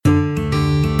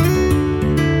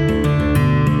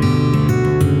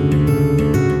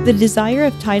The desire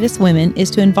of Titus Women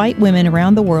is to invite women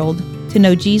around the world to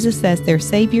know Jesus as their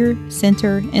Savior,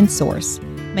 Center, and Source.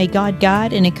 May God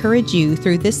guide and encourage you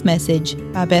through this message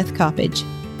by Beth Coppage.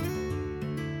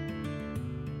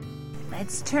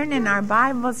 Let's turn in our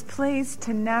Bibles, please,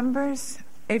 to Numbers,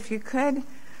 if you could.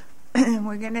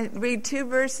 We're going to read 2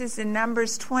 verses in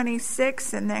Numbers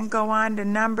 26 and then go on to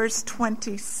Numbers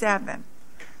 27.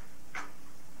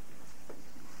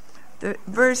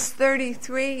 Verse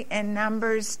 33 in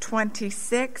Numbers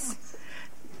 26.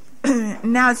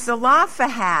 Now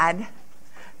Zelophehad,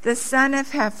 the son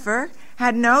of Hepher,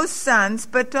 had no sons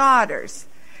but daughters.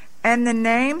 And the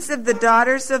names of the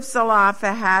daughters of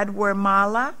Zelophehad were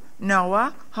Mahlah,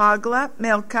 Noah, Hoglah,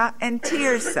 Milcah, and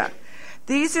Tirzah.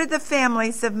 These are the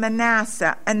families of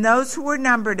Manasseh, and those who were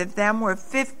numbered of them were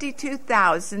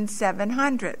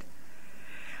 52,700.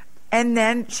 And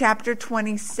then chapter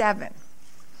 27.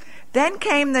 Then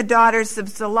came the daughters of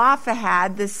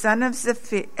Zelophehad, the son of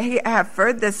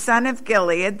Hepher, the son of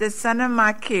Gilead, the son of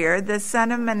Machir, the son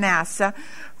of Manasseh,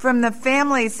 from the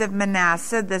families of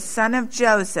Manasseh, the son of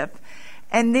Joseph.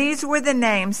 And these were the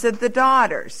names of the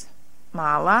daughters: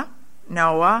 Mahlah,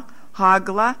 Noah,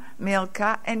 Hoglah,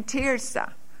 Milcah, and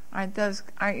Tirzah. Aren't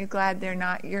you glad they're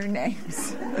not your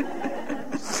names?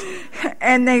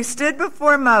 And they stood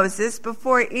before Moses,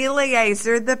 before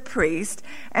Eleazar the priest,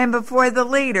 and before the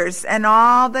leaders and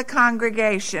all the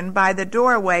congregation by the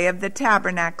doorway of the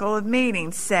tabernacle of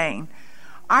meeting, saying,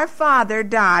 Our father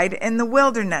died in the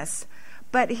wilderness,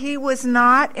 but he was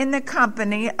not in the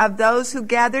company of those who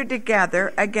gathered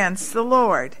together against the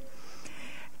Lord.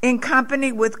 In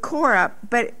company with Korah,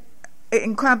 but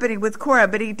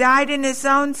he died in his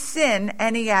own sin,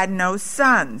 and he had no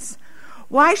sons.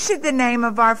 Why should the name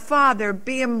of our father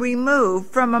be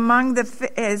removed from among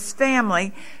his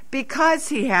family because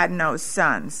he had no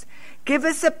sons? Give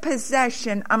us a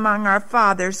possession among our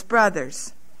father's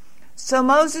brothers. So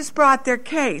Moses brought their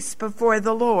case before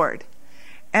the Lord.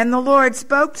 And the Lord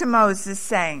spoke to Moses,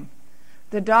 saying,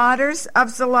 The daughters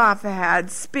of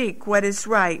Zelophehad speak what is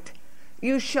right.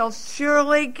 You shall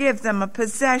surely give them a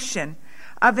possession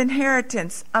of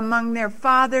inheritance among their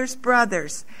father's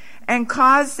brothers, and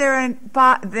cause the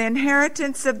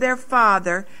inheritance of their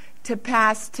father to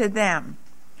pass to them.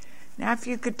 Now, if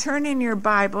you could turn in your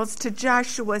Bibles to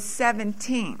Joshua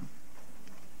 17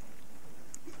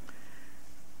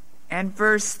 and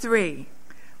verse 3.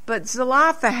 But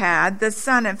Zelophehad, the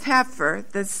son of Hepher,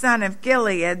 the son of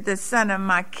Gilead, the son of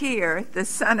Machir, the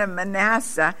son of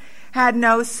Manasseh, had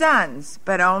no sons,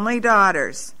 but only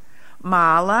daughters: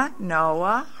 Mahlah,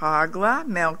 Noah, Hoglah,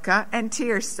 Milcah, and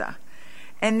Tirzah.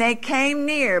 And they came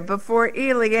near before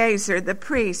Eleazar the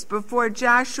priest, before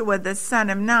Joshua the son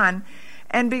of Nun,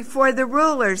 and before the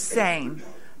rulers, saying,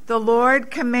 The Lord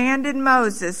commanded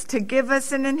Moses to give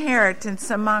us an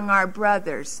inheritance among our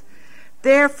brothers.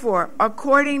 Therefore,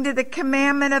 according to the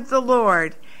commandment of the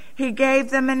Lord, he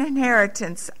gave them an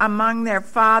inheritance among their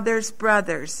father's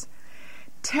brothers.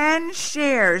 10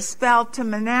 shares fell to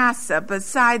Manasseh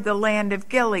beside the land of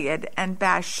Gilead and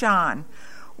Bashan,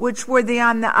 which were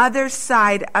on the other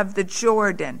side of the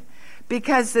Jordan,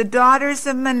 because the daughters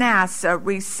of Manasseh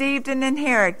received an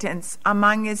inheritance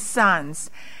among his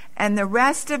sons, and the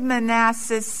rest of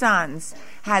Manasseh's sons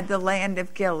had the land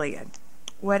of Gilead.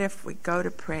 What if we go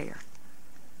to prayer?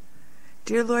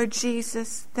 Dear Lord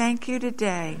Jesus, thank you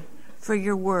today for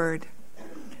your word.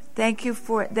 Thank you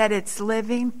for that it's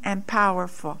living and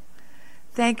powerful.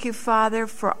 Thank you, Father,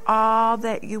 for all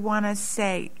that you want to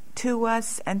say to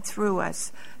us and through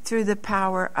us through the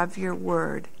power of your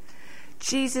word.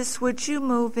 Jesus, would you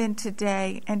move in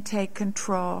today and take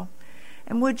control?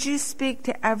 And would you speak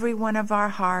to every one of our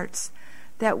hearts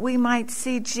that we might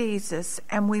see Jesus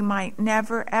and we might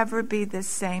never, ever be the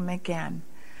same again.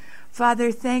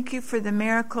 Father, thank you for the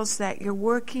miracles that you're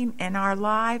working in our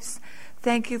lives.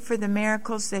 Thank you for the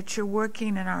miracles that you're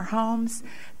working in our homes.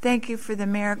 Thank you for the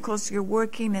miracles you're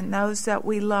working in those that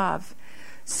we love.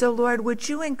 So, Lord, would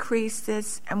you increase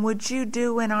this, and would you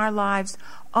do in our lives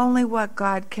only what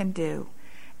God can do?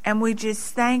 And we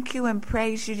just thank you and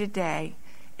praise you today.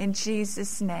 In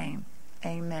Jesus' name,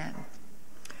 amen.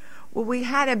 Well, we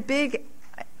had a big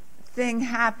thing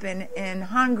happen in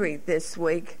Hungary this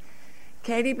week.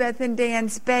 Katie, Beth, and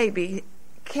Dan's baby,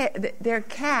 their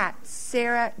cat,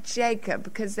 Sarah Jacob,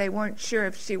 because they weren't sure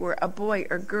if she were a boy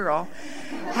or girl,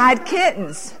 had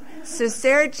kittens. So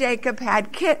Sarah Jacob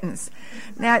had kittens.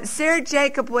 Now, Sarah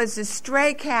Jacob was a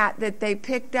stray cat that they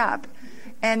picked up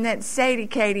and that Sadie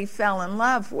Katie fell in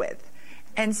love with.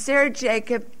 And Sarah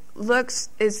Jacob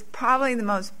is probably the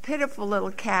most pitiful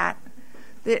little cat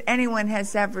that anyone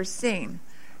has ever seen.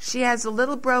 She has a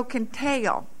little broken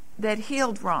tail that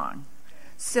healed wrong,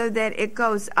 so that it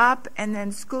goes up and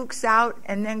then skooks out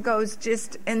and then goes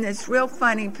just in this real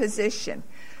funny position.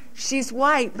 She's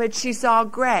white, but she's all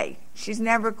gray. She's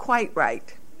never quite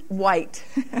white.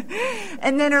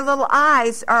 And then her little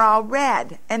eyes are all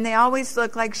red, and they always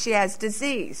look like she has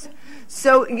disease.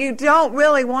 So you don't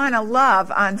really want to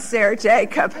love on Sarah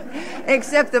Jacob,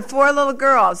 except the 4 little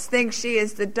girls think she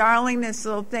is the darlingest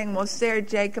little thing. Well, Sarah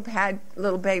Jacob had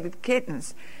little baby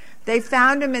kittens. They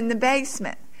found them in the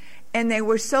basement, and they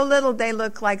were so little they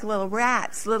looked like little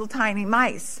rats, little tiny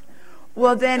mice.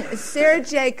 Well, then Sarah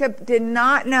Jacob did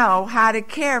not know how to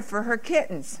care for her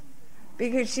kittens,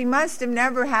 because she must have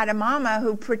never had a mama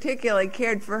who particularly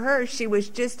cared for her. She was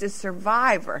just a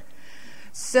survivor.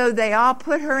 So they all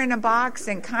put her in a box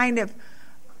and kind of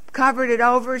covered it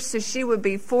over so she would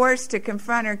be forced to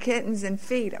confront her kittens and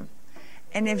feed them.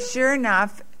 And if sure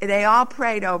enough, they all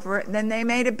prayed over it, then they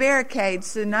made a barricade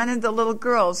so none of the little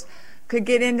girls could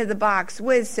get into the box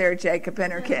with Sarah Jacob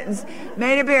and her kittens.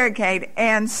 Made a barricade.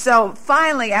 And so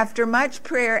finally, after much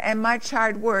prayer and much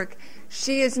hard work,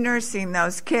 she is nursing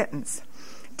those kittens.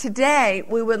 Today,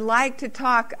 we would like to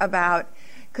talk about,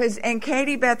 and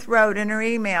Katie Beth wrote in her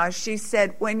email, she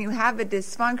said, when you have a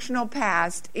dysfunctional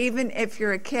past, even if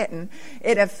you're a kitten,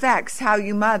 it affects how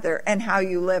you mother and how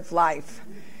you live life.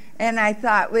 And I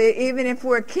thought, even if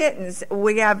we're kittens,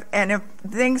 and if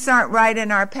things aren't right in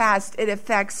our past, it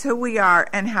affects who we are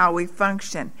and how we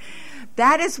function.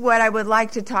 That is what I would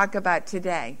like to talk about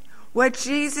today. What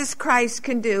Jesus Christ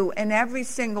can do in every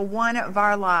single one of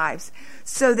our lives,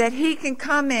 so that he can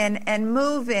come in and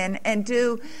move in and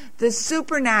do the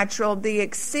supernatural, the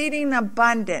exceeding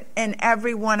abundant in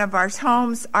every one of our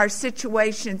homes, our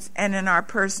situations, and in our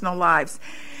personal lives.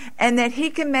 And that he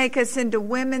can make us into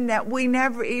women that we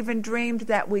never even dreamed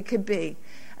that we could be.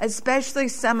 Especially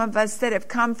some of us that have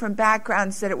come from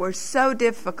backgrounds that were so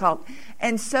difficult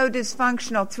and so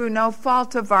dysfunctional through no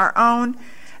fault of our own,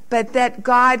 but that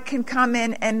God can come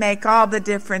in and make all the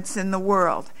difference in the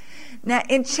world. Now,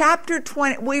 in chapter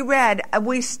 20,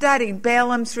 we studied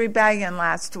Balaam's rebellion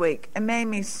last week. It made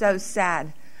me so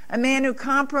sad. A man who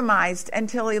compromised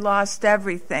until he lost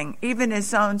everything, even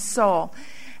his own soul.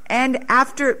 And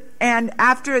after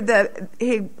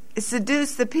he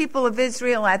seduced the people of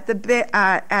Israel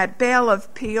at Baal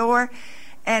of Peor,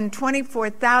 and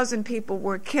 24,000 people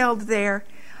were killed there.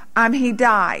 He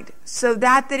died. So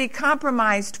that he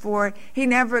compromised for, he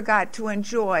never got to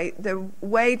enjoy. The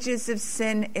wages of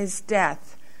sin is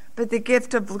death, but the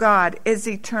gift of God is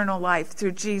eternal life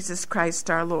through Jesus Christ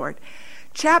our Lord.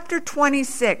 Chapter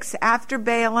 26, after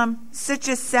Balaam, such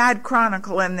a sad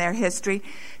chronicle in their history.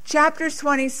 Chapter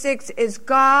 26 is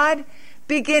God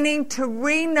beginning to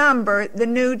renumber the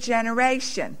new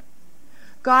generation.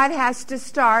 God has to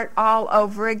start all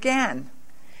over again.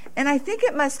 And I think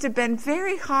it must have been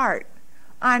very hard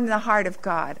on the heart of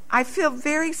God. I feel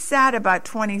very sad about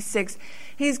 26.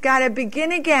 He's got to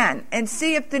begin again and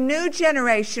see if the new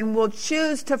generation will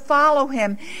choose to follow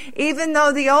him, even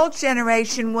though the old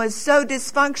generation was so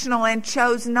dysfunctional and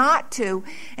chose not to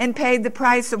and paid the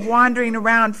price of wandering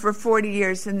around for 40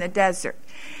 years in the desert.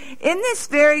 In this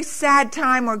very sad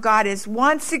time where God is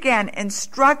once again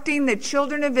instructing the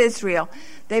children of Israel,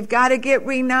 they've got to get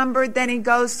renumbered. Then he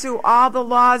goes through all the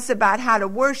laws about how to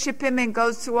worship him and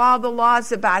goes through all the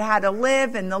laws about how to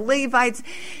live and the Levites.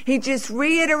 He just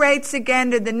reiterates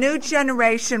again to the new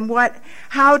generation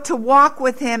how to walk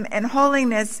with him in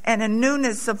holiness and in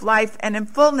newness of life and in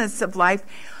fullness of life.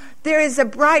 There is a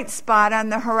bright spot on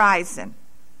the horizon,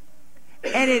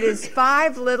 and it is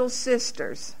 5 little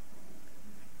sisters.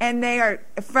 And they are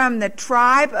from the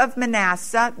tribe of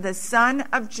Manasseh, the son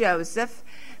of Joseph.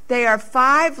 They are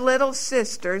 5 little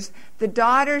sisters, the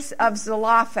daughters of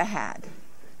Zelophehad.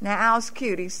 Now, Al's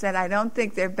cute. He said, I don't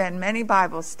think there have been many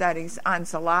Bible studies on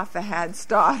Zelophehad's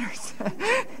daughters.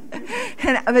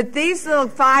 But these little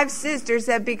 5 sisters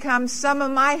have become some of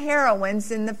my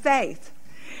heroines in the faith.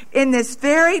 In this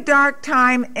very dark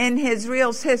time in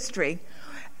Israel's history,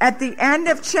 at the end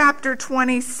of chapter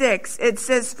 26, it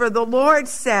says, For the Lord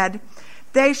said,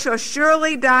 They shall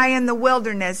surely die in the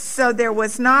wilderness. So there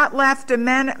was not left a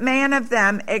man of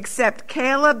them except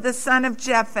Caleb the son of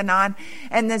Jephunneh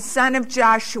and the son of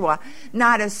Joshua.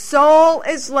 Not a soul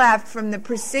is left from the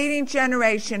preceding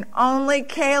generation, only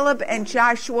Caleb and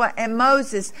Joshua and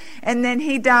Moses. And then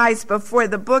he dies before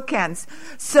the book ends.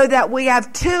 So that we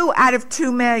have 2 out of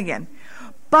 2 million.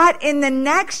 But in the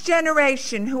next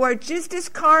generation, who are just as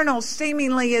carnal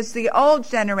seemingly as the old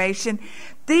generation,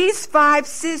 these 5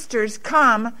 sisters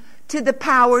come to the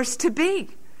powers to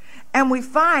be. And we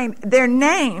find they're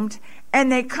named,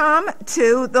 And they come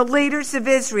to the leaders of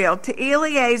Israel, to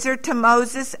Eleazar, to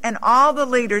Moses, and all the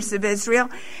leaders of Israel.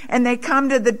 And they come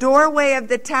to the doorway of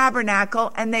the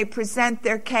tabernacle and they present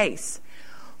their case.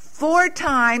 4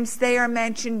 times they are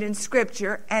mentioned in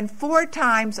Scripture, and 4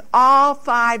 times all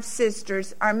 5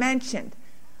 sisters are mentioned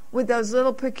with those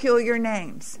little peculiar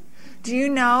names. Do you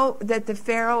know that the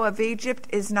Pharaoh of Egypt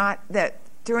that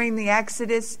during the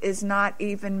Exodus is not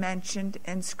even mentioned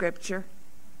in Scripture?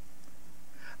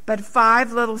 But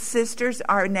 5 little sisters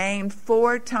are named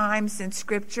 4 times in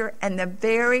Scripture, and the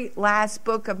very last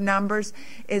book of Numbers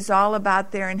is all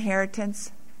about their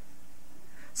inheritance.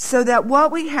 So that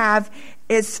what we have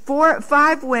is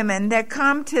 5 women that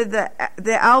come to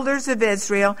the elders of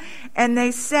Israel, and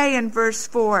they say in verse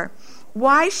 4,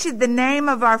 "Why should the name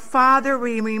of our father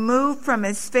be removed from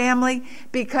his family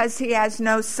because he has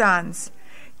no sons?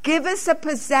 Give us a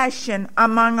possession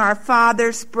among our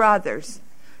father's brothers."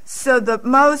 So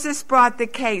Moses brought the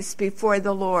case before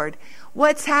the Lord.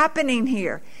 What's happening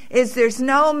here is there's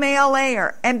no male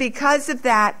heir. And because of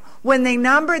that, when they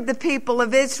numbered the people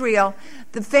of Israel,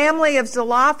 the family of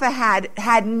Zelophehad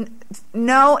had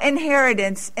no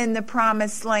inheritance in the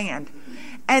promised land.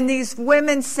 And these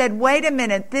women said, wait a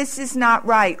minute, this is not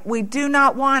right. We do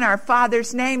not want our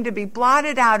father's name to be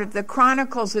blotted out of the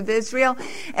Chronicles of Israel.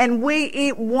 And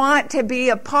we want to be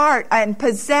a part and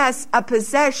possess a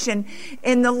possession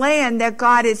in the land that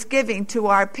God is giving to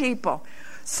our people.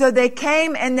 So they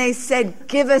came and they said,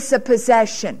 give us a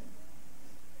possession.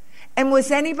 And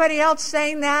was anybody else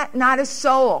saying that? Not a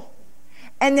soul.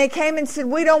 And they came and said,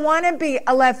 we don't want to be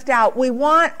left out. We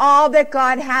want all that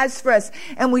God has for us.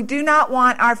 And we do not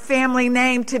want our family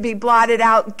name to be blotted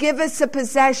out. Give us a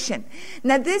possession.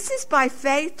 Now, this is by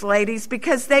faith, ladies,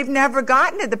 because they've never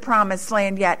gotten to the promised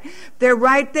land yet. They're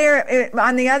right there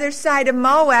on the other side of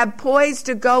Moab, poised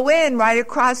to go in right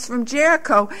across from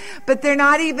Jericho. But they're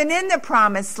not even in the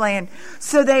promised land.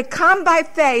 So they come by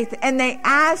faith and they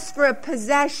ask for a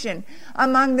possession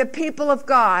among the people of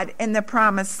God in the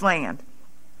promised land.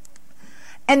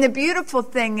 And the beautiful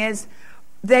thing is,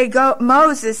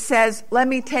 Moses says, let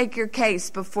me take your case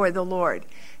before the Lord.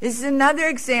 This is another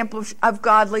example of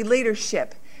godly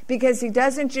leadership, because he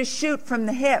doesn't just shoot from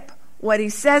the hip. What he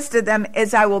says to them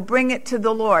is, I will bring it to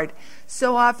the Lord.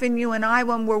 So often you and I,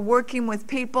 when we're working with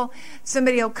people,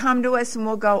 somebody will come to us and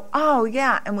we'll go, oh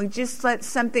yeah, and we just let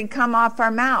something come off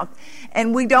our mouth.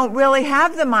 And we don't really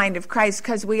have the mind of Christ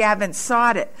because we haven't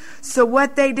sought it. So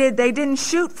what they did, they didn't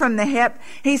shoot from the hip.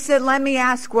 He said, let me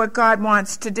ask what God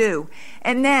wants to do.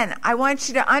 And then I want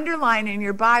you to underline in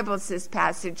your Bibles this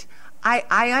passage.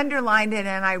 I underlined it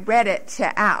and I read it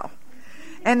to Al.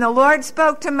 And the Lord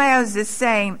spoke to Moses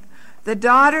saying, the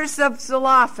daughters of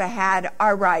Zelophehad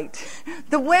are right.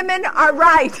 The women are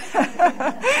right.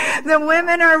 The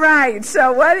women are right.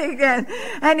 So what again?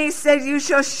 And he said, you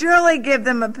shall surely give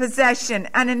them a possession,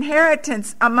 an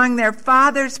inheritance among their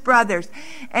father's brothers,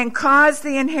 and cause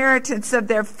the inheritance of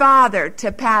their father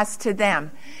to pass to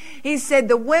them. He said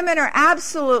the women are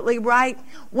absolutely right.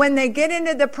 When they get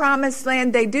into the promised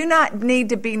land, they do not need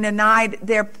to be denied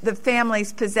the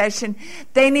family's possession.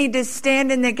 They need to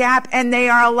stand in the gap, and they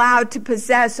are allowed to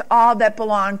possess all that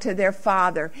belong to their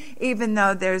father, even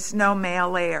though there's no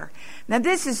male heir. Now,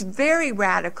 this is very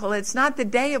radical. It's not the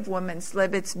day of women's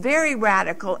lib. It's very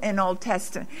radical in Old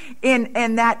Testament,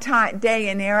 in that time, day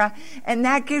and era. And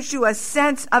that gives you a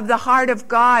sense of the heart of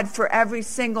God for every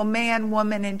single man,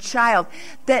 woman, and child,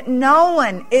 that no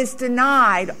one is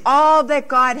denied all that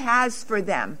God has for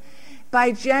them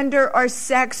by gender or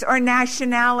sex or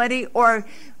nationality or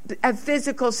a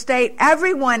physical state.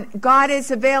 Everyone, God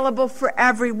is available for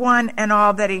everyone and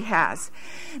all that he has.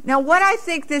 Now, what I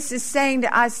think this is saying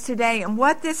to us today, and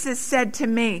what this has said to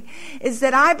me, is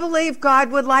that I believe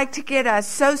God would like to get us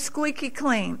so squeaky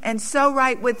clean and so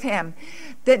right with him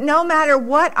that no matter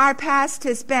what our past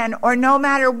has been, or no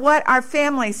matter what our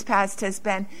family's past has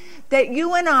been, that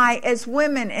you and I, as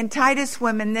women and Titus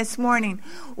women this morning,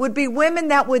 would be women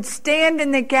that would stand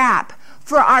in the gap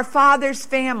for our Father's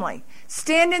family.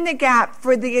 Stand in the gap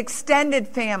for the extended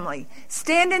family.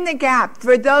 Stand in the gap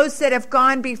for those that have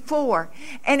gone before.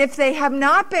 And if they have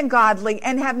not been godly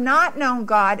and have not known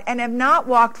God and have not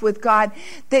walked with God,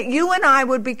 that you and I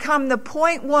would become the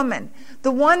point woman,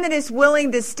 the one that is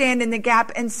willing to stand in the gap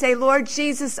and say, Lord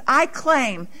Jesus, I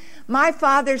claim my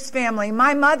father's family,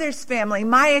 my mother's family,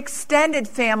 my extended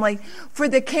family for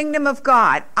the kingdom of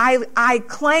God. I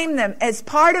claim them as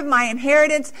part of my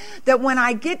inheritance, that when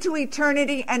I get to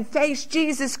eternity and face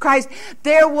Jesus Christ,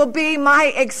 there will be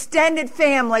my extended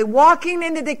family walking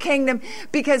into the kingdom,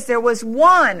 because there was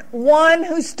one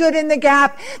who stood in the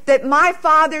gap, that my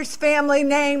father's family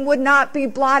name would not be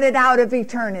blotted out of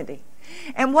eternity.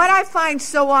 And what I find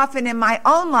so often in my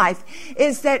own life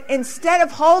is that instead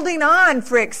of holding on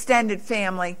for extended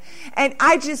family, and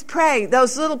I just pray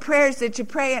those little prayers that you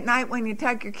pray at night when you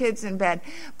tuck your kids in bed,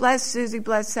 bless Susie,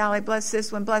 bless Sally, bless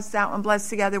this one, bless that one, bless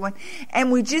the other one,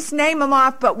 and we just name them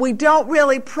off, but we don't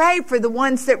really pray for the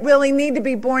ones that really need to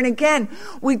be born again.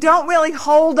 We don't really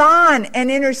hold on and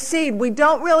intercede. We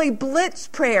don't really blitz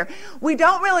prayer. We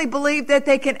don't really believe that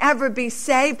they can ever be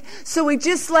saved, so we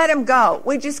just let them go.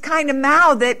 We just kind of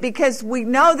mouth it because we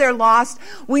know they're lost.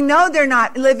 We know they're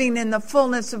not living in the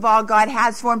fullness of all God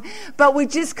has for them, but we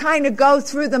just kind of go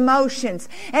through the motions.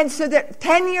 And so that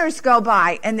 10 years go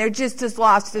by and they're just as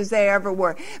lost as they ever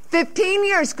were. 15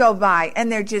 years go by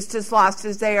and they're just as lost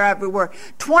as they ever were.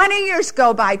 20 years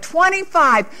go by,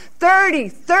 25, 30,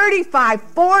 35,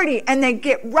 40, and they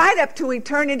get right up to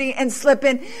eternity and slip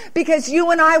in because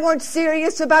you and I weren't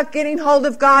serious about getting hold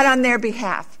of God on their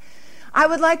behalf. I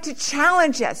would like to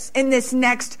challenge us in this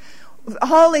next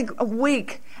Holy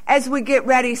Week as we get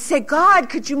ready. Say, God,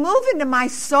 could you move into my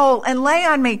soul and lay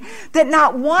on me that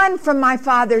not one from my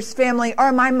father's family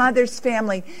or my mother's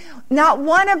family, not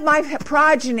one of my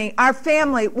progeny, our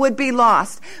family, would be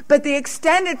lost, but the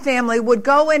extended family would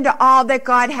go into all that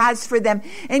God has for them,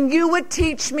 and you would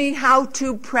teach me how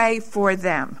to pray for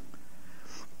them.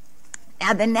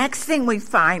 Now, the next thing we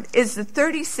find is the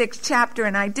 36th chapter,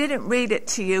 and I didn't read it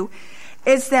to you,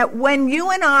 is that when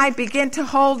you and I begin to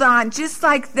hold on, just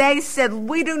like they said,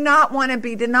 we do not want to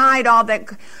be denied all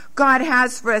that God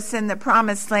has for us in the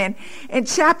promised land. In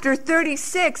chapter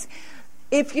 36,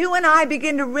 if you and I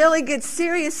begin to really get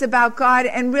serious about God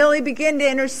and really begin to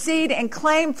intercede and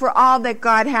claim for all that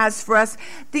God has for us,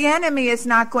 the enemy is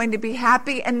not going to be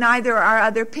happy, and neither are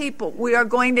other people. We are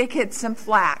going to get some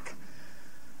flack.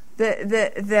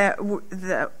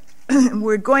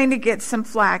 We're going to get some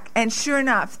flack. And sure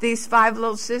enough, these 5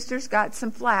 little sisters got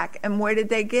some flack. And where did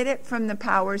they get it? From the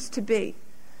powers to be.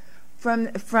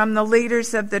 From the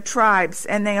leaders of the tribes.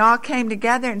 And they all came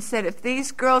together and said, if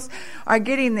these girls are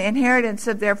getting the inheritance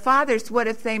of their fathers, what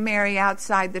if they marry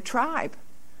outside the tribe?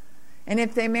 And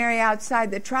if they marry outside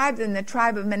the tribe, then the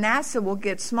tribe of Manasseh will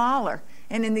get smaller.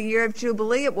 And in the year of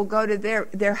Jubilee, it will go to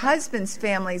their husbands'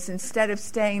 families instead of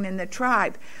staying in the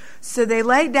tribe. So they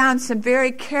laid down some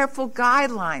very careful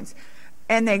guidelines.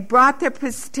 And they brought their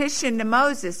petition to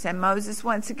Moses. And Moses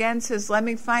once again says, let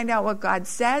me find out what God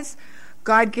says.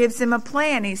 God gives him a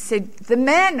plan. He said, the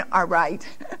men are right.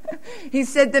 He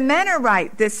said, the men are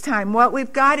right this time. What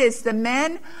we've got is the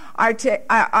men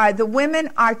the women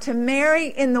are to marry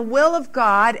in the will of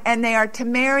God, and they are to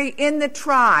marry in the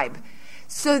tribe,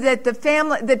 so that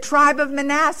the tribe of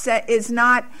Manasseh is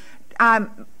not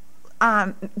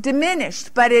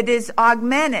diminished, but it is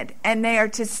augmented, and they are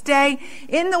to stay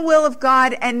in the will of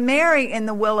God and marry in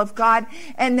the will of God,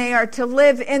 and they are to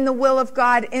live in the will of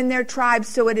God in their tribe,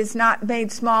 so it is not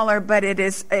made smaller, but it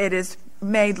is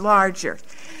made larger.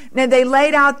 Now they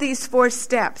laid out these 4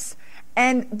 steps,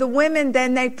 and the women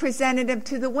then they presented them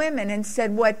to the women and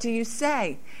said, what do you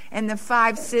say? And the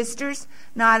 5 sisters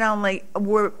not only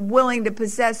were willing to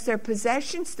possess their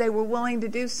possessions, they were willing to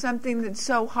do something that's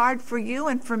so hard for you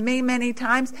and for me many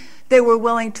times. They were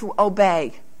willing to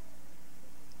obey.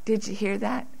 Did you hear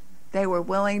that? They were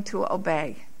willing to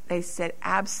obey. They said,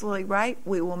 absolutely right.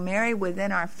 We will marry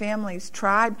within our family's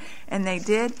tribe. And they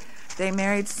did. They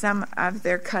married some of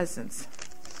their cousins.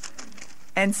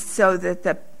 And so that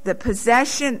the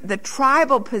possession, the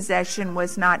tribal possession,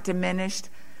 was not diminished.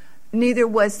 Neither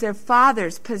was their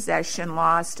father's possession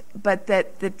lost, but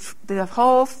that the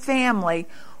whole family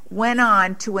went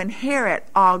on to inherit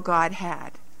all God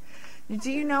had. Do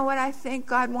you know what I think?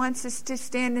 God wants us to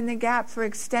stand in the gap for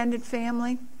extended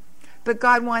family, but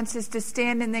God wants us to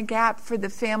stand in the gap for the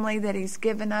family that He's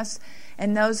given us.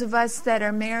 And those of us that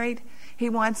are married, He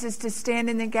wants us to stand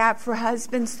in the gap for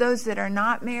husbands, those that are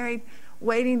not married,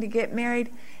 waiting to get married.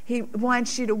 He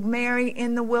wants you to marry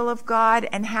in the will of God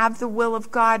and have the will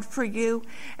of God for you,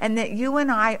 and that you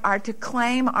and I are to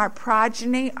claim our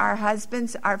progeny, our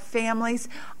husbands, our families,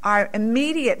 our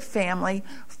immediate family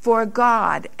for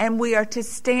God, and we are to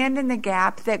stand in the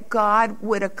gap that God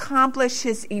would accomplish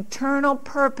his eternal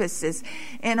purposes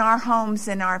in our homes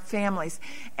and our families,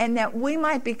 and that we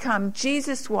might become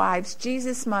Jesus wives,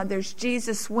 Jesus mothers,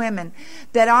 Jesus women,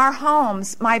 that our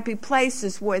homes might be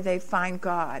places where they find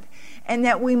God, and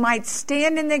that we might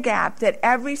stand in the gap that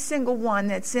every single one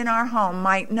that's in our home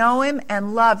might know him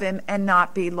and love him and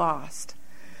not be lost.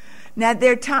 Now,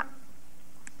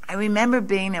 I remember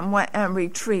being in a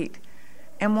retreat,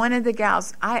 and one of the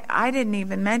gals, I didn't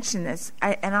even mention this,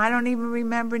 and I don't even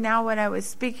remember now what I was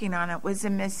speaking on. It was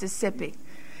in Mississippi.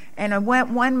 And I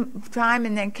went one time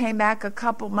and then came back a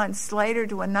couple months later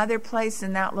to another place,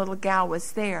 and that little gal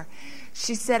was there.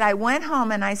 She said, I went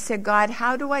home and I said, God,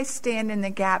 how do I stand in the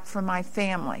gap for my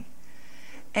family?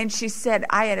 And she said,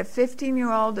 I had a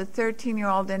 15-year-old, a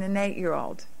 13-year-old, and an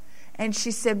 8-year-old. And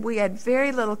she said, we had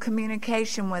very little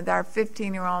communication with our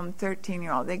 15-year-old and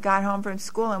 13-year-old. They got home from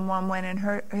school, and one went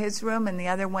in his room, and the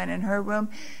other went in her room,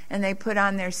 and they put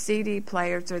on their CD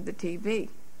players or the TV.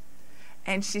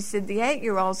 And she said the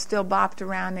 8-year-old still bopped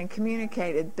around and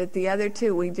communicated, but the other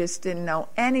two, we just didn't know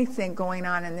anything going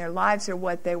on in their lives or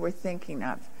what they were thinking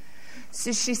of.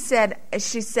 So she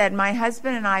said, my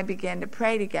husband and I began to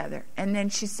pray together. And then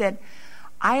she said,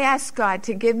 I asked God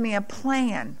to give me a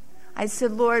plan. I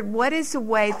said, Lord, what is a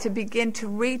way to begin to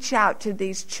reach out to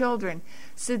these children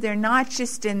so they're not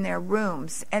just in their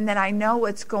rooms, and that I know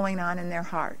what's going on in their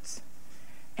hearts?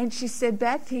 And she said,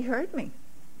 Beth, he heard me.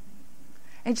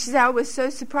 And she said, I was so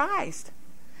surprised.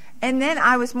 And then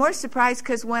I was more surprised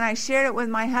because when I shared it with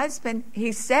my husband,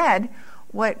 he said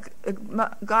what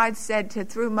God said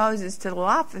through Moses to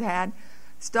Zelophehad's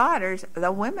daughters,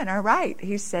 the women are right.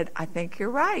 He said, I think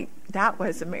you're right. That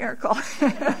was a miracle.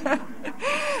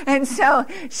 And so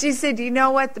she said, do you know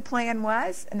what the plan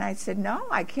was? And I said, no,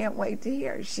 I can't wait to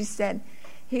hear. He said,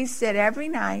 every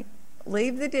night,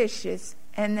 leave the dishes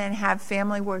and then have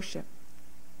family worship.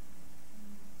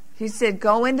 He said,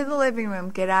 go into the living room,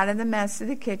 get out of the mess of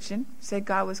the kitchen. He said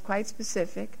God was quite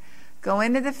specific. Go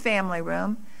into the family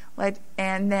room,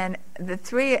 and then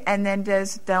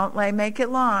make it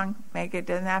long. It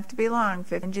doesn't have to be long.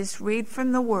 And just read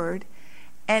from the Word,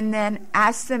 and then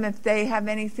ask them if they have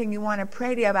anything you want to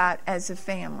pray about as a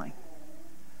family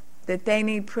that they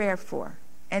need prayer for.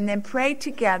 And then pray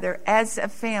together as a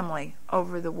family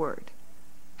over the Word,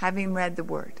 having read the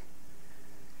Word.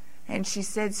 And she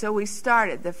said, so we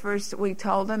started. The first we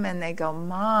told them, and they go,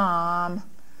 Mom.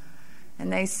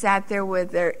 And they sat there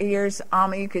with their ears,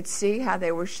 you could see how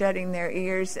they were shutting their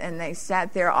ears, and they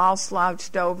sat there all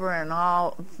slouched over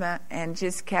and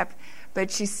just kept.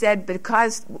 But she said,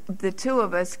 because the two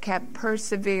of us kept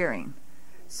persevering.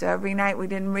 So every night we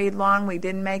didn't read long, we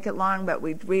didn't make it long, but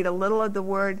we'd read a little of the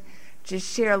Word,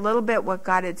 just share a little bit what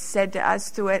God had said to us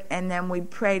through it, and then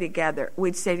we'd pray together.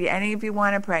 We'd say, do any of you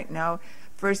want to pray? No.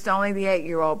 First, only the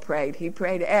 8-year-old prayed. He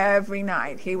prayed every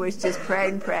night. He was just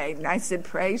prayed and prayed. And I said,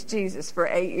 praise Jesus for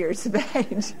 8 years of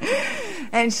age.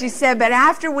 And she said, but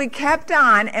after we kept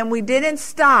on and we didn't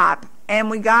stop,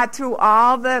 and we got through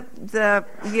all the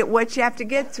what you have to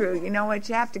get through, you know what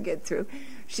you have to get through.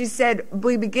 She said,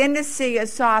 we begin to see a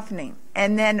softening.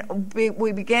 And then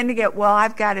we began to get,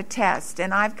 I've got a test,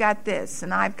 and I've got this,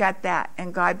 and I've got that.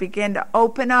 And God began to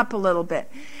open up a little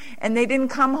bit. And they didn't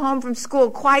come home from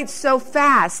school quite so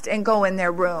fast and go in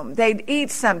their room. They'd eat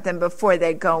something before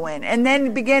they go in. And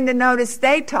then begin to notice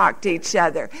they talked to each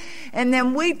other. And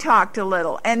then we talked a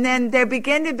little. And then there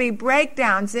began to be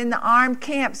breakdowns in the armed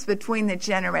camps between the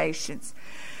generations.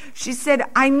 She said,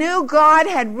 I knew God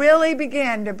had really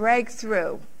begun to break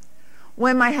through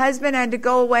when my husband had to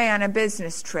go away on a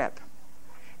business trip.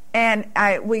 And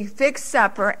we fixed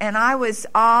supper, and I was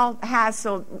all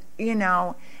hassled,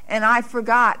 and I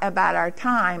forgot about our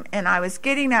time. And I was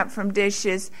getting up from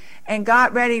dishes and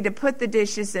got ready to put the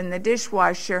dishes in the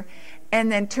dishwasher, and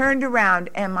then turned around,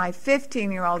 and my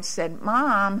 15-year-old said,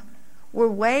 Mom, we're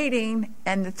waiting.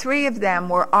 And the three of them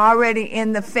were already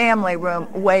in the family room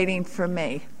waiting for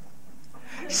me.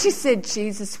 She said,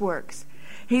 Jesus works.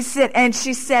 She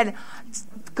said,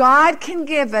 God can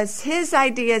give us His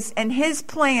ideas and His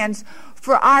plans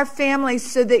for our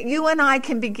families so that you and I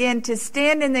can begin to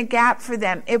stand in the gap for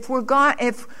them. If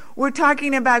we're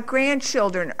talking about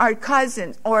grandchildren, our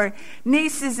cousins, or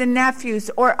nieces and nephews,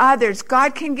 or others,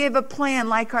 God can give a plan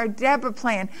like our Deborah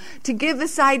plan to give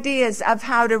us ideas of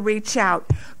how to reach out.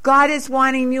 God is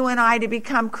wanting you and I to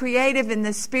become creative in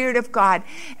the Spirit of God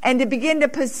and to begin to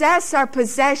possess our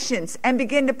possessions and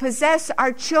begin to possess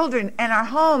our children and our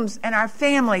homes and our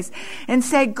families and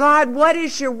say, God, what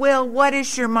is your will? What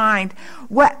is your mind?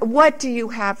 What do you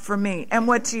have for me? And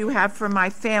what do you have for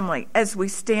my family as we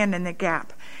stand in the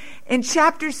gap? In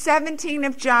chapter 17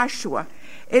 of Joshua,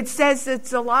 it says that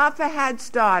Zelophehad's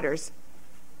daughters,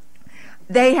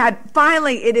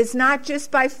 it is not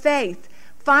just by faith.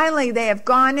 Finally, they have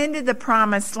gone into the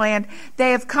promised land.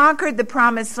 They have conquered the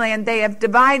promised land. They have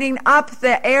dividing up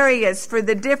the areas for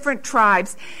the different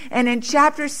tribes. And in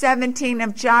chapter 17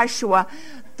 of Joshua,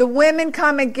 the women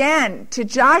come again to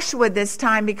Joshua this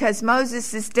time because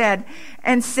Moses is dead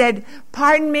and said,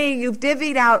 "Pardon me, you've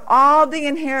divvied out all the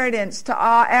inheritance to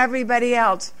everybody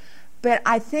else. But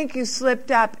I think you slipped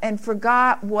up and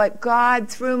forgot what God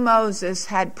through Moses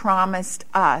had promised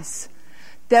us.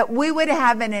 That we would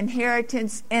have an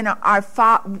inheritance in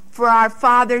for our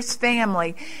father's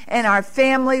family, and our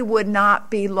family would not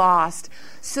be lost."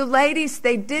 So ladies,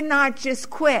 they did not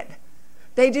just quit.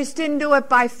 They just didn't do it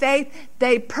by faith.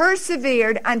 They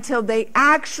persevered until they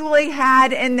actually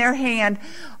had in their hand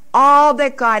all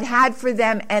that God had for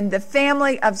them, and the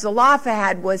family of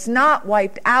Zelophehad was not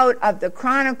wiped out of the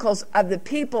chronicles of the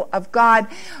people of God,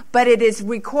 but it is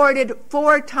recorded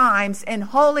 4 times in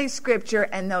Holy Scripture,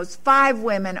 and those 5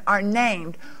 women are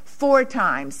named 4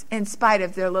 times in spite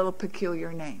of their little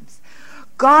peculiar names.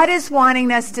 God is wanting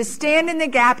us to stand in the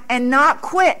gap and not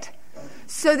quit.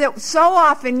 So that so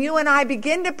often you and I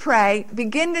begin to pray,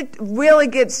 begin to really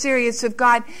get serious with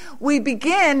God. We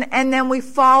begin and then we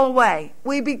fall away.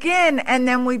 We begin and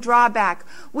then we draw back.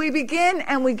 We begin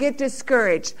and we get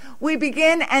discouraged. We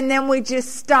begin and then we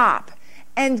just stop.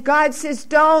 And God says,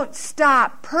 don't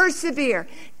stop. Persevere.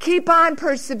 Keep on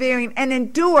persevering and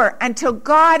endure until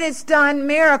God has done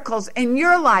miracles in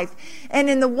your life and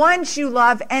in the ones you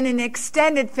love and in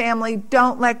extended family.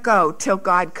 Don't let go till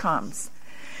God comes.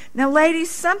 Now, ladies,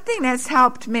 something has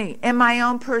helped me in my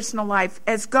own personal life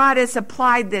as God has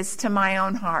applied this to my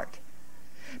own heart.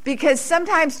 Because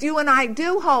sometimes you and I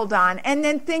do hold on, and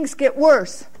then things get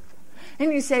worse.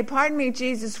 And you say, "Pardon me,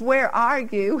 Jesus, where are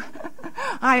you?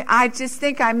 I just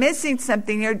think I'm missing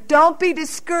something here." Don't be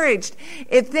discouraged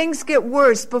if things get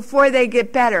worse before they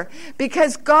get better.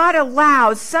 Because God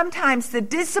allows sometimes the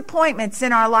disappointments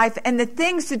in our life and the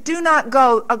things that do not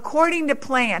go according to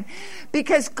plan.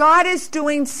 Because God is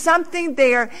doing something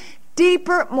there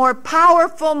deeper, more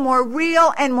powerful, more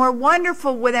real, and more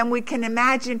wonderful than we can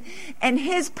imagine. And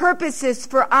His purposes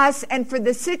for us and for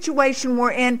the situation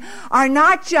we're in are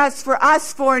not just for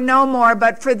us for no more,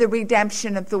 but for the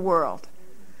redemption of the world.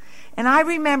 And I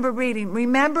remember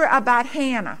about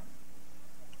Hannah.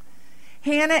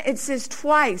 Hannah, it says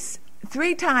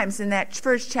 3 times in that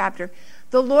first chapter,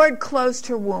 the Lord closed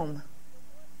her womb.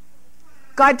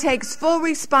 God takes full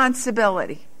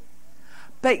responsibility.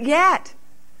 But yet,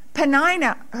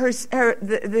 Peninnah,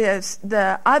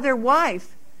 the other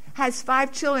wife, has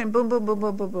 5 children. Boom, boom, boom,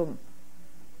 boom, boom, boom.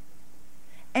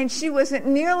 And she wasn't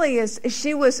nearly as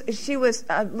she was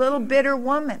a little bitter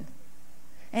woman.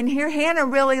 And here Hannah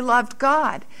really loved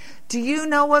God. Do you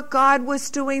know what God was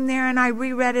doing there? And I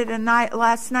reread it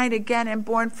last night again in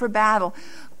Born for Battle.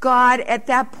 God, at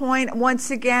that point, once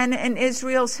again in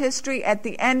Israel's history, at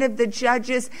the end of the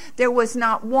Judges, there was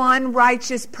not one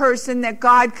righteous person that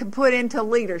God could put into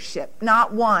leadership.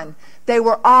 Not one. They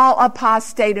were all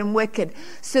apostate and wicked.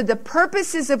 So the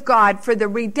purposes of God for the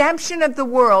redemption of the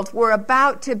world were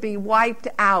about to be wiped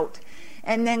out.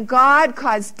 And then God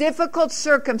caused difficult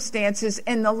circumstances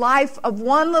in the life of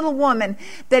one little woman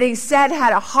that He said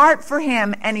had a heart for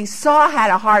Him, and He saw had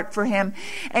a heart for Him.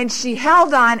 And she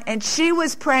held on, and she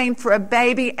was praying for a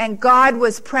baby, and God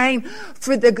was praying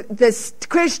for the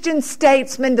Christian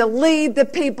statesman to lead the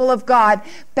people of God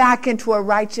back into a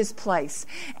righteous place.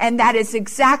 And that is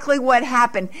exactly what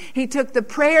happened. He took the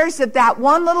prayers of that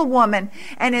one little woman,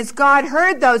 and as God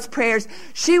heard those prayers,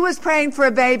 she was praying for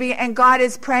a baby, and God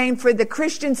is praying for the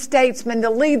Christian statesman to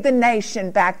lead the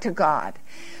nation back to God.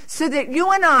 So that you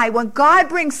and I, when God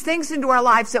brings things into our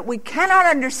lives that we cannot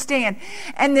understand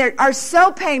and they are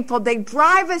so painful, they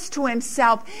drive us to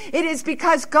Himself, it is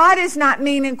because God is not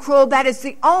mean and cruel. That is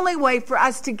the only way for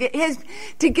us to get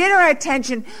our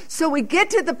attention. So we get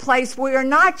to the place where we're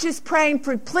not just praying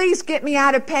for, please get me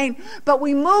out of pain, but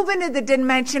we move into the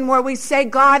dimension where we say,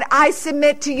 God, I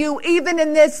submit to you even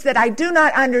in this that I do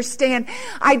not understand.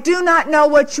 I do not know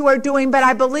what you are doing, but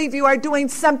I believe you are doing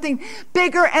something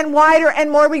bigger and wider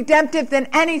and more redemptive than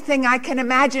anything I can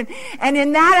imagine. And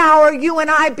in that hour, you and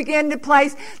I begin to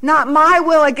place not my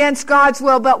will against God's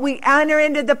will, but we enter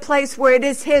into the place where it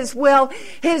is His will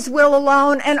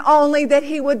alone, and only that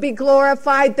He would be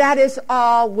glorified. That is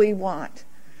all we want.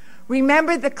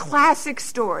 Remember the classic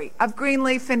story of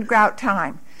Greenleaf and Grout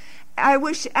Time. I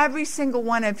wish every single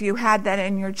one of you had that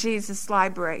in your Jesus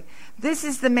library. This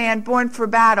is the man born for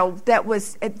battle that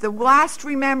was at the last,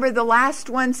 remember the last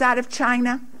ones out of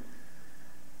China?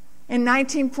 In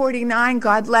 1949,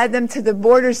 God led them to the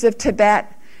borders of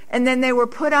Tibet, and then they were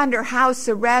put under house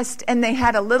arrest, and they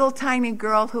had a little tiny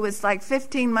girl who was like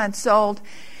 15 months old,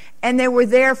 and they were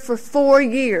there for 4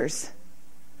 years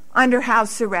under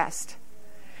house arrest.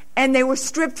 And they were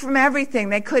stripped from everything.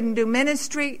 They couldn't do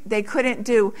ministry. They couldn't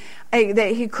do,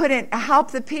 he couldn't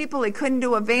help the people. He couldn't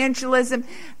do evangelism.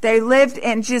 They lived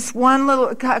in just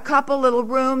a couple little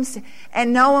rooms,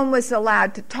 and no one was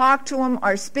allowed to talk to them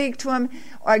or speak to them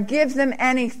or give them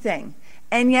anything.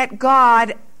 And yet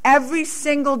God, every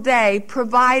single day,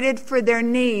 provided for their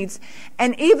needs.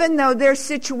 And even though their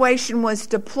situation was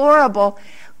deplorable,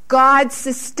 God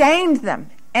sustained them.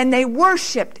 And they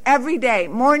worshiped every day,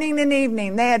 morning and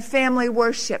evening. They had family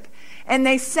worship. And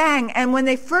they sang. And when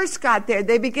they first got there,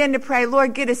 they began to pray,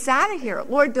 Lord, get us out of here.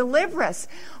 Lord, deliver us.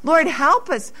 Lord, help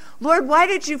us. Lord, why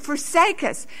did you forsake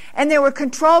us? And they were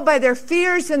controlled by their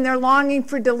fears and their longing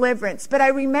for deliverance. But I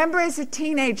remember as a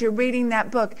teenager reading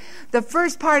that book, the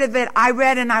first part of it I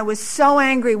read, and I was so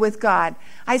angry with God.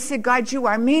 I said, God, you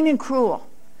are mean and cruel.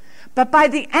 But by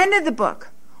the end of the book,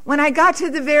 when I got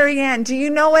to the very end, do you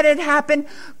know what had happened?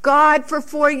 God, for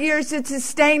 4 years, had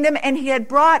sustained them, and he had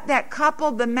brought that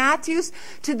couple, the Matthews,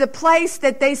 to the place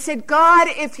that they said, God,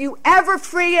 if you ever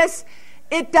free us,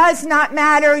 it does not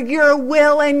matter. Your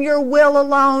will and your will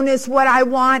alone is what I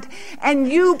want. And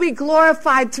you be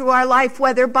glorified through our life,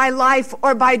 whether by life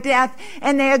or by death.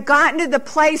 And they had gotten to the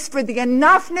place for the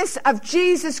enoughness of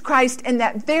Jesus Christ in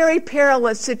that very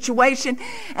perilous situation.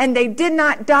 And they did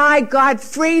not die. God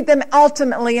freed them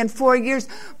ultimately in 4 years.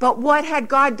 But what had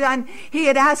God done? He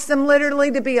had asked them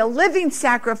literally to be a living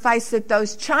sacrifice, that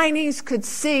those Chinese could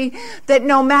see that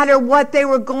no matter what they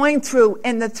were going through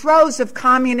in the throes of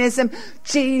communism,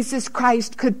 Jesus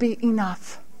Christ could be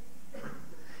enough.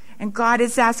 And God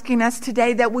is asking us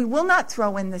today that we will not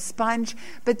throw in the sponge,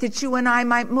 but that you and I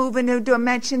might move into a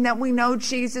dimension that we know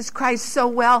Jesus Christ so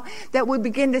well that we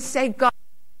begin to say, God,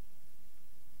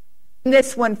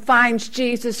 this one finds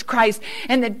Jesus Christ,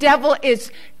 and the devil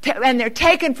and they're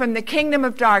taken from the kingdom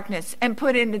of darkness and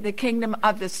put into the kingdom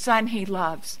of the Son he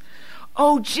loves.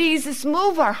 Oh, Jesus,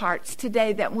 move our hearts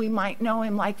today that we might know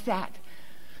him like that.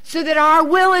 So that our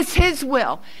will is his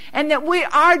will, and that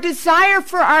our desire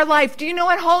for our life. Do you know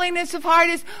what holiness of heart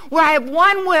is? Where I have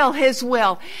one will, his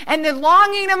will. And the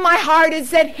longing of my heart is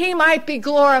that he might be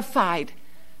glorified.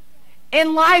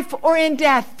 In life or in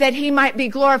death, that he might be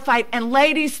glorified. And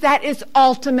ladies, that is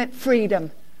ultimate freedom.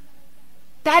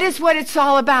 That is what it's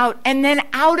all about. And then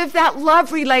out of that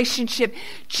love relationship,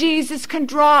 Jesus can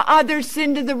draw others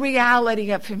into the reality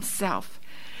of himself.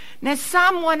 Now,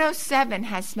 Psalm 107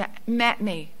 has met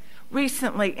me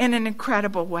recently in an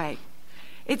incredible way.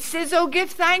 It says, "Oh, give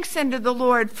thanks unto the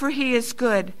Lord, for he is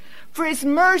good, for his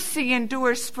mercy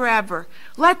endures forever.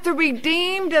 Let the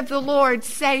redeemed of the Lord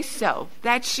say so."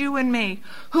 That's you and me.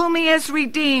 "Whom he has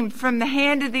redeemed from the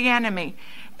hand of the enemy,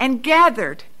 and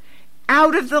gathered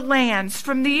out of the lands,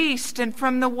 from the east and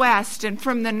from the west and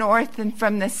from the north and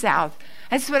from the south."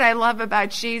 That's what I love about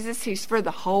Jesus. He's for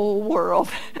the whole world.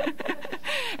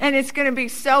 And it's going to be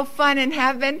so fun in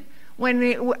heaven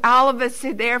when all of us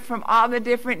are there from all the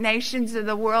different nations of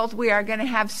the world. We are going to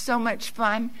have so much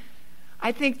fun.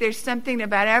 I think there's something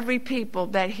about every people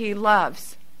that he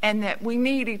loves, and that we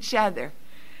need each other.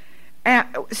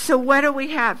 So what do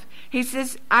we have? He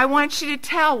says, I want you to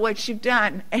tell what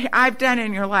I've done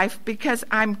in your life, because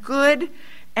I'm good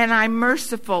and I'm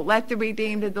merciful. Let the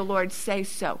redeemed of the Lord say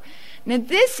so. Now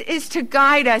this is to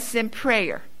guide us in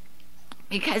prayer,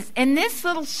 because in this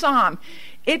little psalm,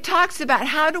 it talks about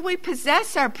how do we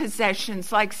possess our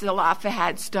possessions like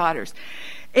Zelophehad's daughters.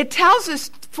 It tells us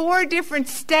 4 different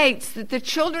states that the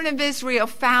children of Israel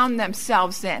found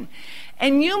themselves in.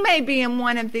 And you may be in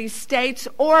one of these states,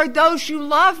 or those you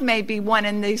love may be in one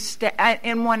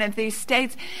of these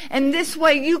states. And this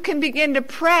way you can begin to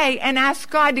pray and ask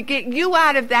God to get you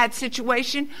out of that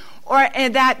situation, or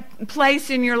in that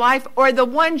place in your life, or the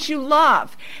ones you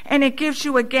love. And it gives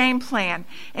you a game plan.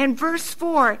 In verse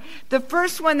 4, the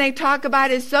first one they talk about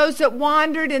is those that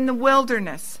wandered in the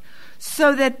wilderness.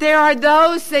 So that there are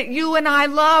those that you and I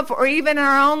love, or even in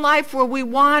our own life, where we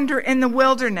wander in the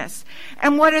wilderness.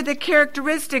 And what are the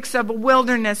characteristics of a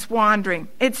wilderness wandering?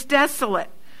 It's desolate.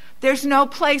 There's no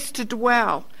place to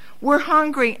dwell. We're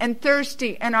hungry and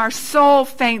thirsty, and our soul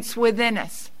faints within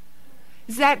us.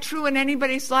 Is that true in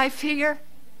anybody's life here?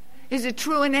 Is it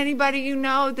true in anybody you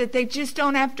know, that they just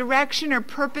don't have direction or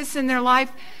purpose in their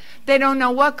life? They don't know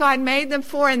what God made them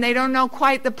for, and they don't know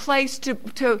quite the place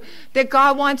that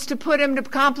God wants to put them to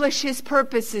accomplish his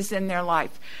purposes in their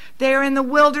life. They are in the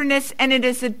wilderness, and it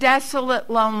is a desolate,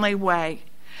 lonely way.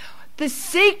 The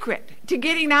secret to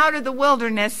getting out of the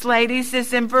wilderness, ladies,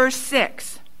 is in verse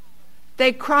 6.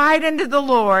 They cried unto the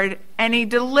Lord, and he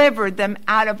delivered them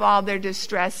out of all their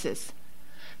distresses.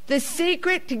 The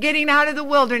secret to getting out of the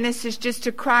wilderness is just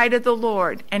to cry to the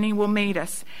Lord, and he will meet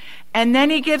us. And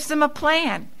then he gives them a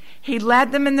plan. He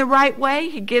led them in the right way.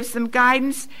 He gives them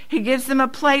guidance. He gives them a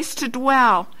place to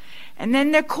dwell. And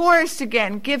then the chorus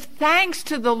again, give thanks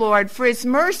to the Lord for his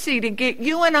mercy to get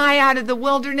you and I out of the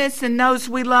wilderness and those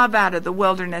we love out of the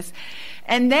wilderness.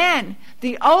 And then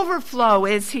the overflow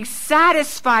is he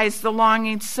satisfies the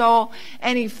longing soul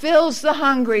and he fills the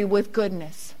hungry with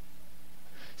goodness.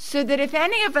 So that if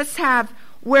any of us have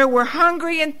where we're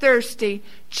hungry and thirsty,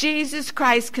 Jesus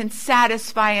Christ can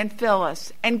satisfy and fill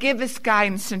us and give us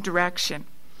guidance and direction.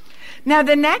 Now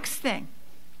the next thing,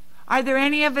 are there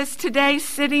any of us today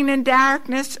sitting in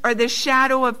darkness or the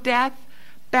shadow of death,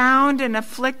 bound and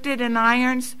afflicted in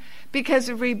irons because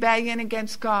of rebellion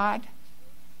against God?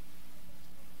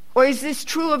 Or is this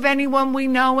true of anyone we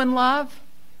know and love?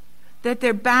 That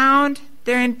they're bound,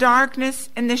 they're in darkness,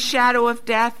 in the shadow of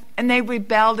death, and they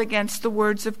rebelled against the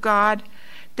words of God.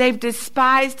 They've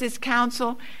despised his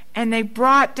counsel, and they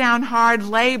brought down hard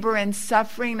labor and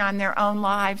suffering on their own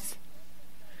lives.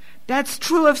 That's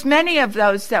true of many of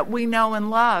those that we know and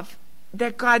love.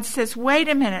 That God says, wait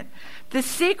a minute. The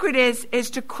secret is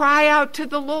to cry out to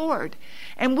the Lord.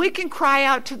 And we can cry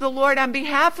out to the Lord on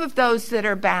behalf of those that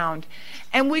are bound.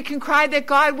 And we can cry that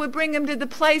God would bring them to the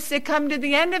place they come to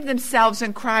the end of themselves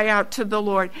and cry out to the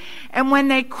Lord. And when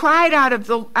they cried out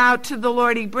to the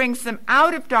Lord, he brings them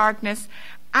out of darkness,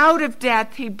 out of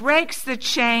death. He breaks the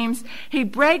chains. He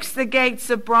breaks the gates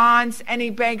of bronze, and he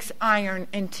breaks iron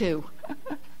in two.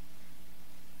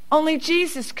 Only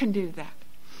Jesus can do that.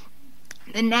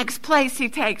 The next place he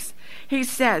takes, he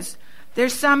says,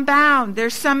 there's some bound,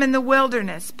 there's some in the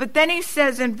wilderness. But then he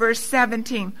says in verse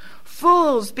 17,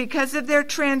 fools, because of their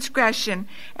transgression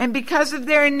and because of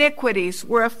their iniquities,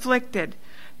 were afflicted.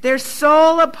 Their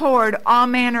soul abhorred all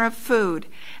manner of food.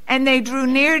 And they drew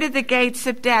near to the gates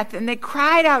of death, and they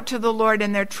cried out to the Lord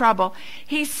in their trouble.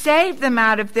 He saved them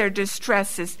out of their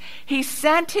distresses. He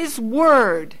sent his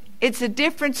word. It's a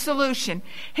different solution.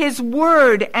 His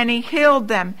word, and he healed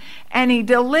them, and he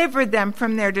delivered them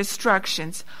from their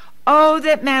destructions. Oh,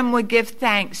 that men would give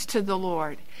thanks to the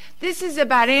Lord. This is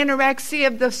about anorexia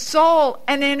of the soul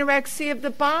and anorexia of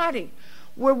the body,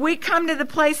 where we come to the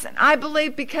place, and I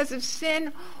believe because of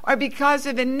sin or because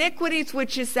of iniquities,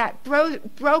 which is that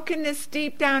brokenness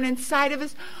deep down inside of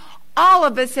us, all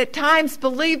of us at times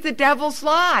believe the devil's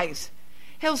lies.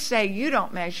 He'll say, you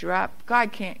don't measure up.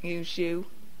 God can't use you.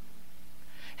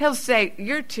 He'll say,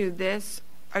 you're too this,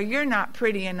 or you're not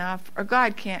pretty enough, or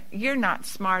God can't, you're not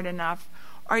smart enough,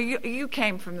 or you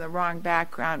came from the wrong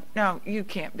background. No, you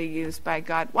can't be used by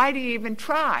God. Why do you even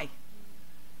try?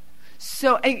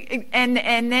 So, and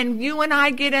then you and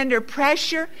I get under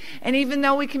pressure, and even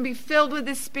though we can be filled with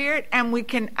the Spirit and we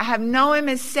can know him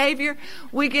as Savior,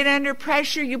 we get under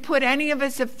pressure. You put any of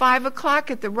us at 5 o'clock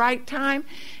at the right time,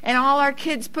 and all our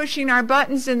kids pushing our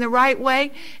buttons in the right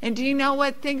way, and do you know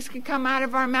what things can come out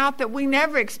of our mouth that we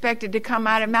never expected to come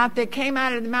out of mouth, that came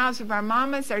out of the mouths of our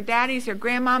mamas, our daddies, our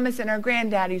grandmamas, and our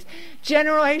granddaddies?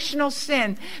 Generational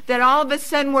sin that all of a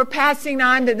sudden we're passing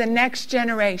on to the next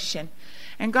generation.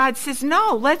 And God says,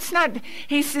 no, let's not.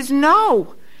 He says,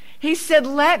 no. He said,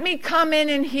 let me come in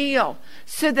and heal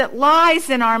so that lies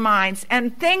in our minds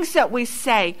and things that we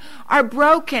say are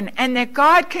broken and that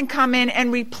God can come in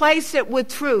and replace it with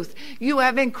truth. You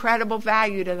have incredible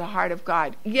value to the heart of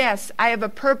God. Yes, I have a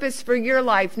purpose for your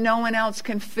life no one else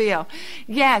can feel.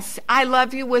 Yes, I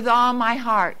love you with all my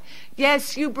heart.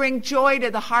 Yes, you bring joy to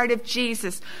the heart of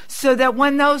Jesus so that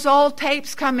when those old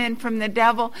tapes come in from the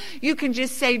devil, you can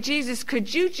just say, Jesus,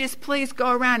 could you just please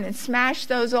go around and smash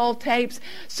those old tapes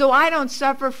so I don't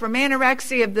suffer from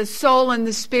anorexia of the soul and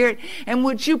the spirit? And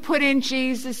would you put in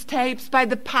Jesus tapes by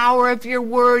the power of your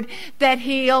word that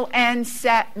heal and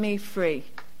set me free?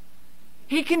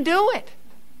 He can do it.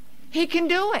 He can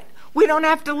do it. We don't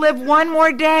have to live one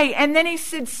more day. And then he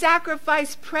said,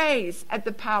 sacrifice praise at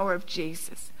the power of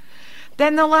Jesus.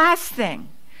 Then the last thing,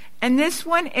 and this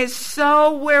one is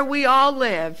so where we all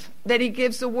live, that he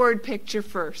gives the word picture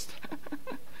first.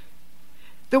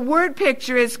 The word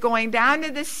picture is going down to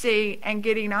the sea and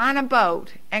getting on a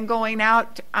boat and going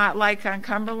out like on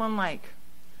Cumberland Lake.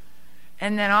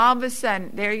 And then all of a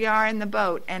sudden, there you are in the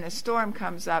boat, and a storm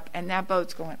comes up, and that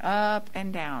boat's going up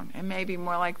and down, and maybe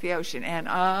more like the ocean, and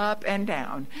up and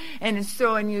down. And it's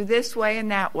throwing you this way and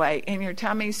that way, and your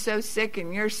tummy's so sick,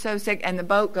 and you're so sick, and the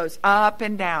boat goes up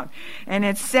and down. And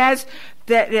it says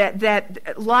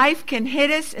that life can hit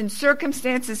us, and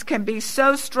circumstances can be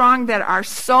so strong that our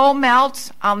soul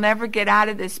melts. I'll never get out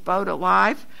of this boat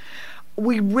alive.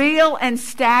 We reel and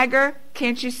stagger,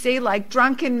 can't you see, like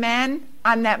drunken men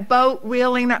on that boat,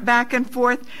 reeling back and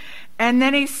forth. And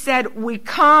then he said, we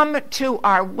come to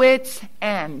our wits'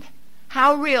 end.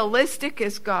 How realistic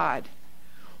is God?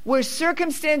 Where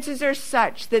circumstances are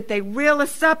such that they reel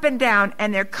us up and down,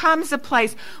 and there comes a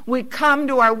place we come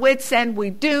to our wits' end. We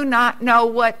do not know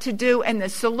what to do, and the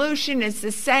solution is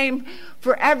the same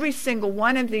for every single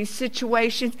one of these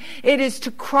situations. It is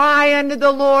to cry unto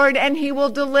the Lord, and he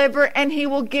will deliver, and he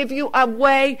will give you a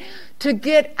way to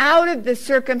get out of the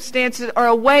circumstances, or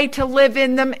a way to live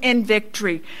in them in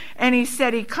victory. And he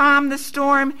said he calmed the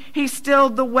storm, he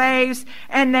stilled the waves,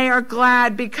 and they are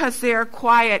glad because they are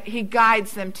quiet. He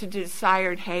guides them to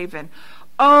desired haven.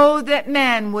 Oh, that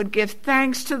men would give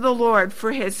thanks to the Lord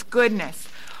for his goodness.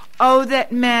 Oh,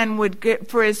 that men would give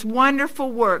for his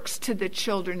wonderful works to the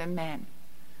children of men.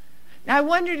 Now, I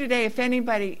wonder today if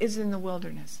anybody is in the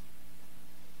wilderness.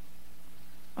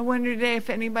 I wonder today if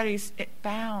anybody's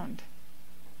bound.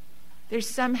 There's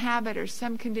some habit or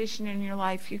some condition in your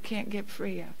life you can't get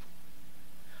free of.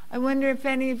 I wonder if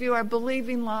any of you are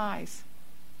believing lies.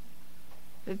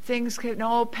 That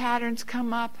old patterns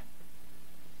come up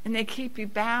and they keep you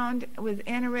bound with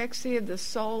anorexia of the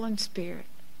soul and spirit.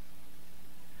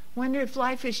 Wonder if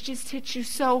life has just hit you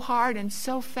so hard and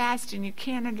so fast and you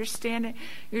can't understand it.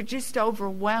 You're just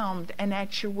overwhelmed and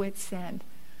at your wit's end.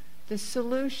 The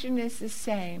solution is the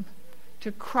same.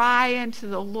 To cry unto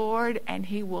the Lord, and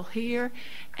he will hear,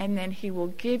 and then he will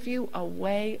give you a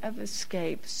way of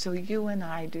escape so you and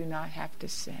I do not have to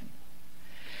sin.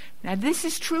 Now, this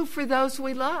is true for those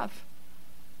we love.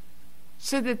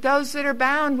 So that those that are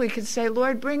bound, we can say,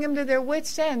 Lord, bring them to their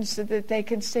wits' end, so that they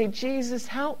can say, Jesus,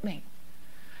 help me.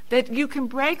 That you can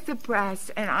break the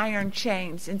brass and iron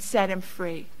chains and set them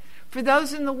free. For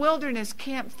those in the wilderness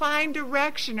can't find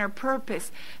direction or purpose,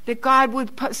 that God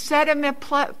would put them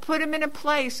in a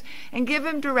place and give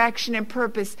them direction and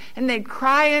purpose, and they'd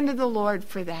cry unto the Lord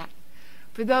for that.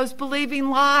 For those believing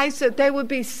lies, that they would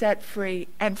be set free.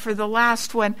 And for the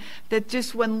last one, that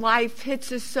just when life hits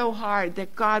us so hard,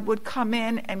 that God would come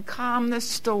in and calm the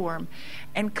storm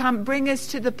and come bring us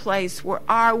to the place where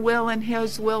our will and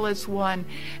his will is one,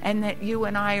 and that you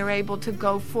and I are able to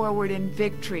go forward in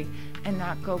victory and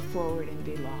not go forward and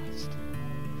be lost.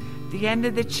 The end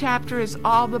of the chapter is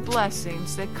all the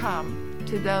blessings that come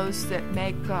to those that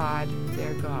make God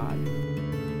their God.